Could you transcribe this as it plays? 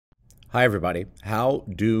Hi everybody. How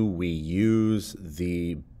do we use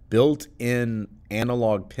the built-in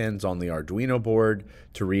analog pins on the Arduino board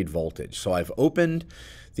to read voltage? So I've opened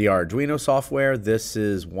the Arduino software. This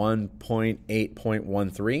is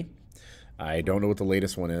 1.8.13. I don't know what the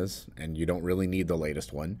latest one is, and you don't really need the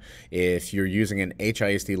latest one. If you're using an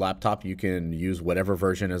HISD laptop, you can use whatever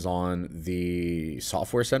version is on the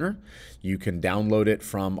software center. You can download it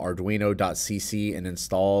from arduino.cc and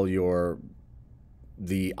install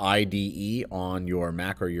the IDE on your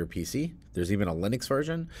Mac or your PC. There's even a Linux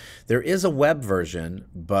version. There is a web version,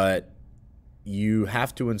 but you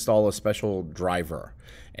have to install a special driver.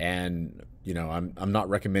 And I'm not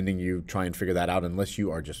recommending you try and figure that out unless you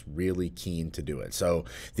are just really keen to do it. So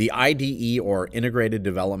the IDE, or Integrated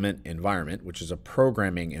Development Environment, which is a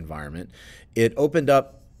programming environment, it opened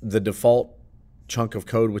up the default chunk of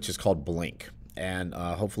code, which is called Blink. And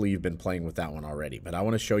hopefully you've been playing with that one already. But I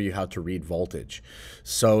want to show you how to read voltage.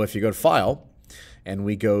 So if you go to File, and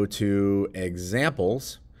we go to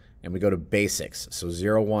Examples, and we go to Basics, so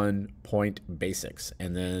 01.basics.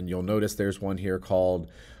 And then you'll notice there's one here called,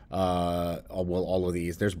 all of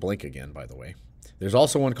these. There's Blink again, by the way. There's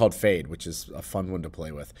also one called Fade, which is a fun one to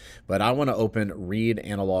play with. But I want to open Read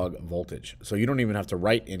Analog Voltage. So you don't even have to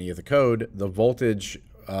write any of the code. The voltage,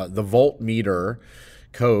 the voltmeter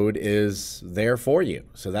code is there for you.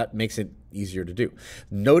 So that makes it easier to do.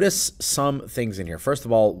 Notice some things in here. First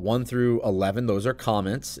of all, 1 through 11, those are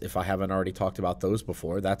comments. If I haven't already talked about those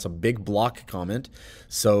before, that's a big block comment.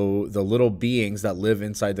 So the little beings that live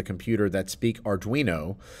inside the computer that speak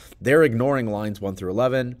Arduino, they're ignoring lines 1 through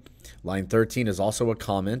 11. Line 13 is also a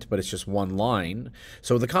comment, but it's just one line.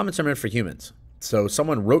 So the comments are meant for humans. So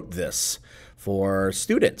someone wrote this for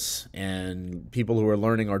students and people who are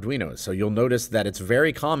learning Arduino. So you'll notice that it's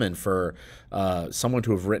very common for someone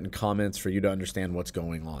to have written comments for you to understand what's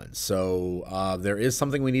going on. So there is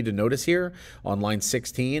something we need to notice here. On line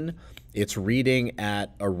 16, it's reading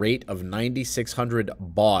at a rate of 9600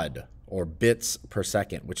 baud, or bits per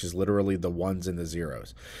second, which is literally the ones and the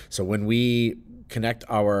zeros. So when we connect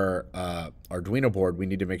our Arduino board, we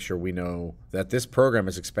need to make sure we know that this program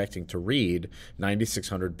is expecting to read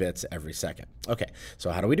 9600 bits every second. Okay,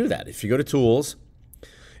 so how do we do that? If you go to Tools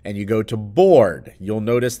and you go to Board, you'll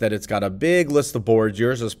notice that it's got a big list of boards.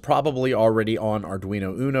 Yours is probably already on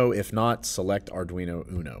Arduino Uno. If not, select Arduino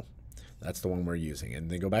Uno. That's the one we're using.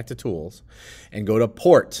 And then go back to Tools and go to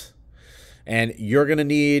Port. And you're going to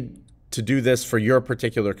need to do this for your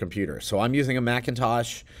particular computer. So I'm using a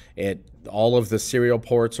Macintosh. All of the serial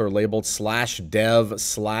ports are labeled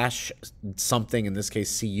 /dev/something, in this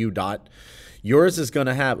case CU dot. Yours is going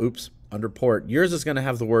to have, under port, yours is going to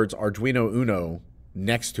have the words Arduino Uno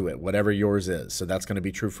next to it, whatever yours is. So that's going to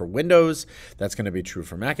be true for Windows. That's going to be true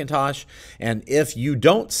for Macintosh. And if you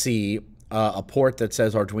don't see a port that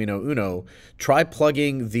says Arduino Uno, try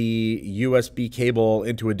plugging the USB cable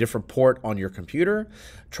into a different port on your computer.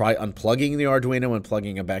 Try unplugging the Arduino and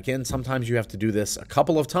plugging it back in. Sometimes you have to do this a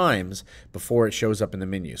couple of times before it shows up in the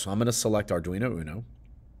menu. So I'm going to select Arduino Uno.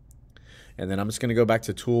 And then I'm just going to go back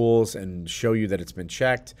to Tools and show you that it's been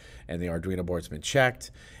checked and the Arduino board's been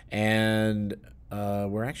checked. And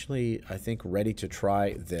we're actually, I think, ready to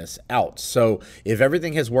try this out. So if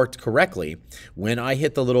everything has worked correctly, when I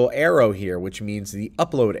hit the little arrow here, which means the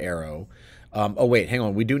upload arrow, oh wait, hang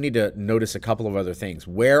on, we do need to notice a couple of other things.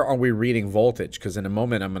 Where are we reading voltage? Because in a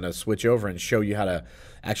moment I'm going to switch over and show you how to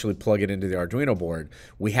actually plug it into the Arduino board.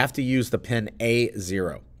 We have to use the pin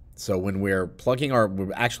A0. So when we're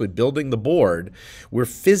actually building the board, we're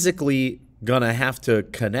physically going to have to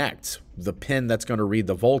connect the pin that's going to read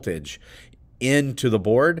the voltage into the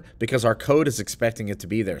board because our code is expecting it to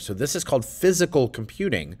be there. So this is called physical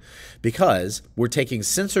computing because we're taking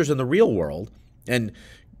sensors in the real world and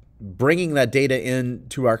bringing that data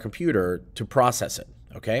into our computer to process it,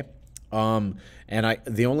 okay?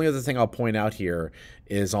 The only other thing I'll point out here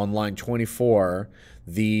is on line 24,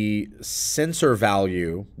 the sensor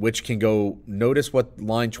value, which can go, notice what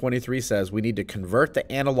line 23 says, we need to convert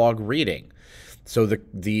the analog reading. So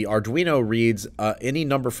the Arduino reads any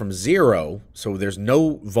number from 0, so there's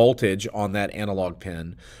no voltage on that analog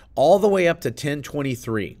pin, all the way up to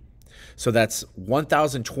 1023. So that's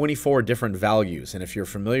 1024 different values. And if you're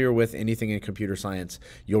familiar with anything in computer science,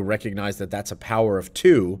 you'll recognize that that's a power of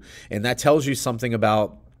 2. And that tells you something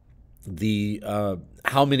about the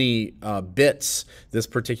how many bits this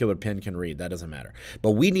particular pin can read. That doesn't matter.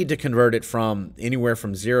 But we need to convert it from anywhere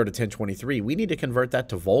from 0 to 1023. We need to convert that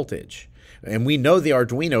to voltage. And we know the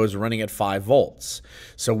Arduino is running at 5 volts.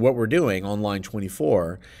 So what we're doing on line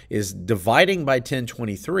 24 is dividing by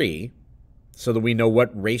 1023 so that we know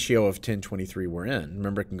what ratio of 1023 we're in.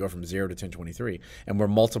 Remember, it can go from 0 to 1023, and we're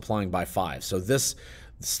multiplying by 5. So this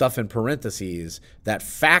stuff in parentheses, that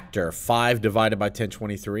factor 5 divided by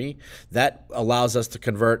 1023, that allows us to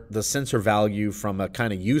convert the sensor value from a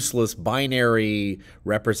kind of useless binary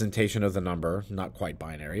representation of the number, not quite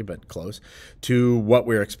binary, but close, to what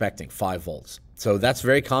we're expecting, 5 volts. So that's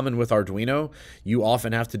very common with Arduino. You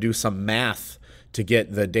often have to do some math to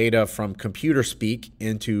get the data from computer speak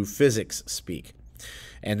into physics speak.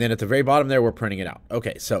 And then at the very bottom there, we're printing it out.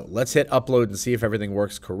 Okay, so let's hit upload and see if everything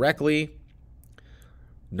works correctly.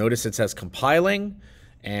 Notice it says compiling,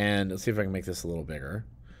 and let's see if I can make this a little bigger.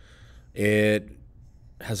 It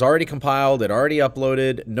has already compiled, it already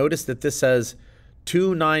uploaded. Notice that this says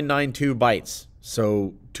 2992 bytes,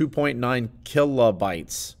 so 2.9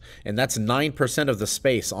 kilobytes, and that's 9% of the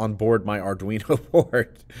space on board my Arduino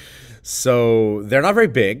board. So they're not very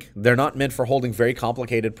big. They're not meant for holding very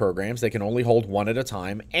complicated programs. They can only hold one at a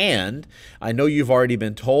time. And I know you've already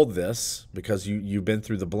been told this because you've been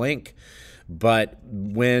through the blink, but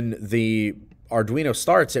when the Arduino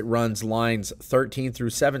starts, it runs lines 13 through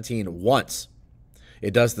 17 once.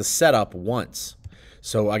 It does the setup once.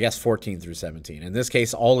 So I guess 14 through 17. In this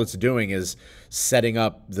case, all it's doing is setting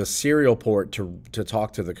up the serial port to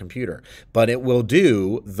talk to the computer. But it will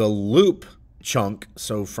do the loop chunk,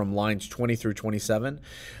 so from lines 20 through 27,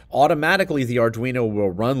 automatically the Arduino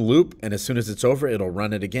will run loop, and as soon as it's over, it'll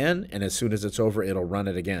run it again, and as soon as it's over, it'll run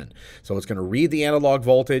it again. So it's going to read the analog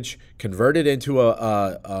voltage, convert it into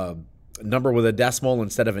a number with a decimal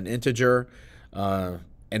instead of an integer, and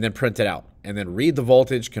then print it out. And then read the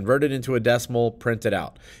voltage, convert it into a decimal, print it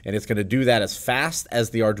out. And it's going to do that as fast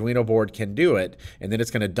as the Arduino board can do it, and then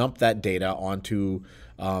it's going to dump that data onto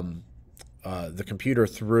the computer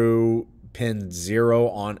through pin 0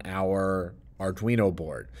 on our Arduino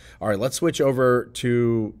board. All right, let's switch over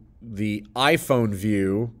to the iPhone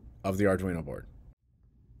view of the Arduino board.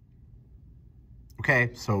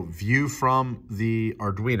 Okay, so view from the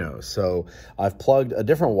Arduino. So I've plugged a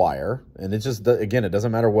different wire, and it just, again, it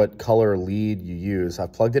doesn't matter what color lead you use.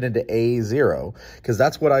 I've plugged it into A0 because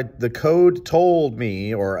that's what the code told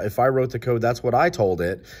me, or if I wrote the code, that's what I told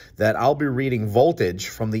it, that I'll be reading voltage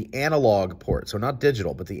from the analog port. So not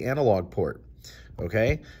digital, but the analog port.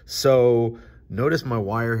 Okay, so notice my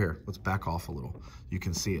wire here. Let's back off a little. You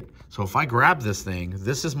can see it. So if I grab this thing,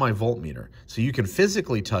 this is my voltmeter. So you can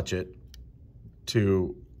physically touch it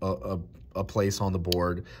to a place on the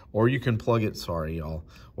board, or you can plug it, sorry y'all,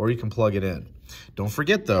 or you can plug it in. Don't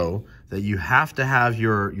forget though that you have to have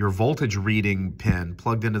your voltage reading pin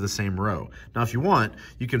plugged into the same row. Now if you want,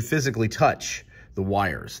 you can physically touch the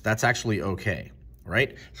wires. That's actually okay,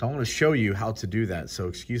 right? So I want to show you how to do that. So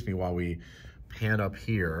excuse me while we pan up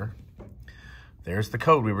here. There's the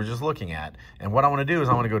code we were just looking at. And what I want to do is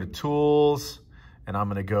I want to go to Tools, and I'm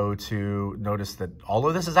going to go to, notice that all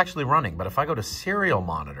of this is actually running, but if I go to serial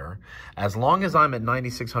monitor, as long as I'm at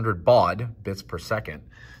 9600 baud, bits per second,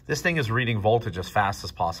 this thing is reading voltage as fast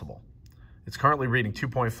as possible. It's currently reading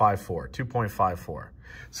 2.54.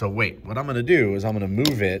 So wait, what I'm going to do is I'm going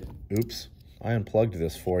to move it. Oops, I unplugged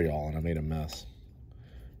this for y'all and I made a mess.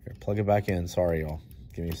 Here, plug it back in. Sorry, y'all.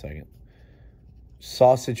 Give me a second.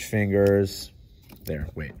 Sausage fingers. There,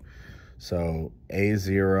 wait. So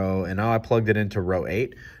A0, and now I plugged it into row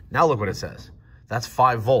 8. Now look what it says. That's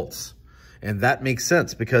 5 volts. And that makes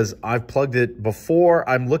sense because I've plugged it before,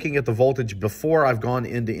 I'm looking at the voltage before I've gone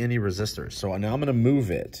into any resistors. So now I'm gonna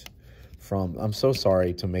move it from, I'm so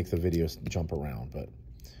sorry to make the video jump around, but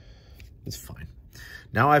it's fine.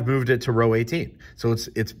 Now I've moved it to row 18. So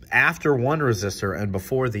it's after one resistor and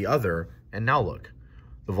before the other, and now look,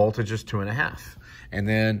 the voltage is 2.5. And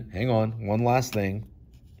then, hang on, one last thing.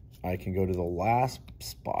 I can go to the last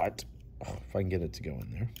spot, if I can get it to go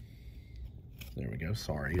in there. There we go,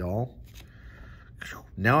 sorry y'all.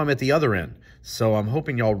 Now I'm at the other end. So I'm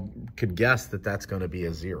hoping y'all could guess that that's gonna be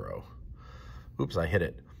a 0. Oops, I hit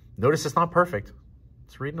it. Notice it's not perfect.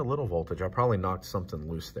 It's reading a little voltage. I probably knocked something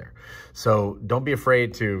loose there. So don't be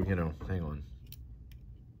afraid to, hang on.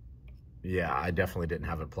 Yeah, I definitely didn't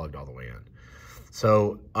have it plugged all the way in.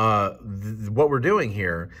 So what we're doing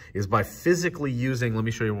here is by physically using, let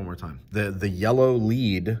me show you one more time, the yellow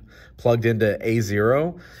lead plugged into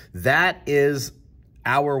A0, that is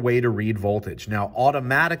our way to read voltage. Now,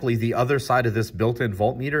 automatically, the other side of this built-in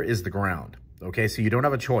voltmeter is the ground. Okay, so you don't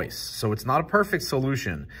have a choice. So it's not a perfect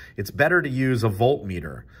solution. It's better to use a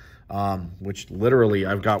voltmeter, which literally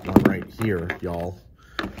I've got one right here, y'all.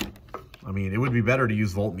 I mean, it would be better to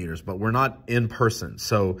use voltmeters, but we're not in person.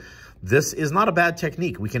 So this is not a bad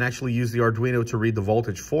technique. We can actually use the Arduino to read the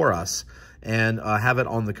voltage for us and have it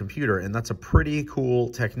on the computer. And that's a pretty cool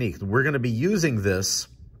technique. We're going to be using this.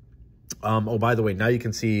 Oh, by the way, now you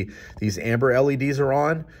can see these amber LEDs are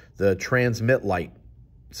on, the transmit light.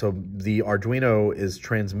 So the Arduino is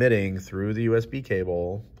transmitting through the USB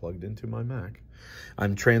cable plugged into my Mac.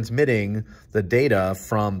 I'm transmitting the data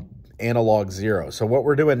from analog 0. So what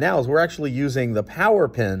we're doing now is we're actually using the power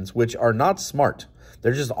pins, which are not smart.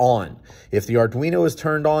 They're just on. If the Arduino is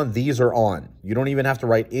turned on, these are on. You don't even have to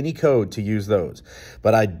write any code to use those.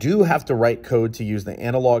 But I do have to write code to use the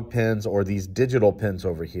analog pins or these digital pins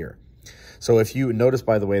over here. So if you notice,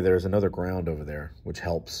 by the way, there's another ground over there, which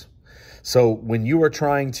helps. So when you are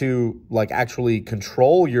trying to like actually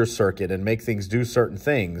control your circuit and make things do certain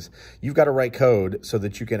things, you've got to write code so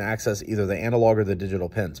that you can access either the analog or the digital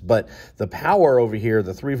pins. But the power over here,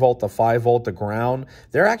 the 3 volt, the 5 volt, the ground,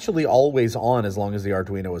 they're actually always on as long as the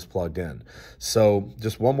Arduino is plugged in. So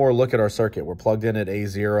just one more look at our circuit. We're plugged in at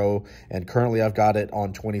A0, and currently I've got it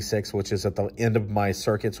on 26, which is at the end of my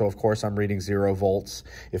circuit. So of course I'm reading 0 volts.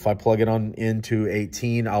 If I plug it on into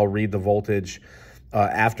 18, I'll read the voltage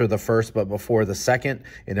after the first but before the second,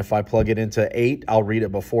 and if I plug it into 8, I'll read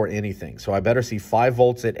it before anything. So I better see 5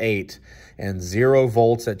 volts at 8 and 0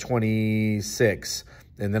 volts at 26,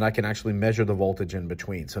 and then I can actually measure the voltage in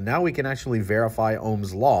between. So now we can actually verify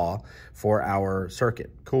Ohm's law for our circuit.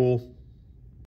 Cool.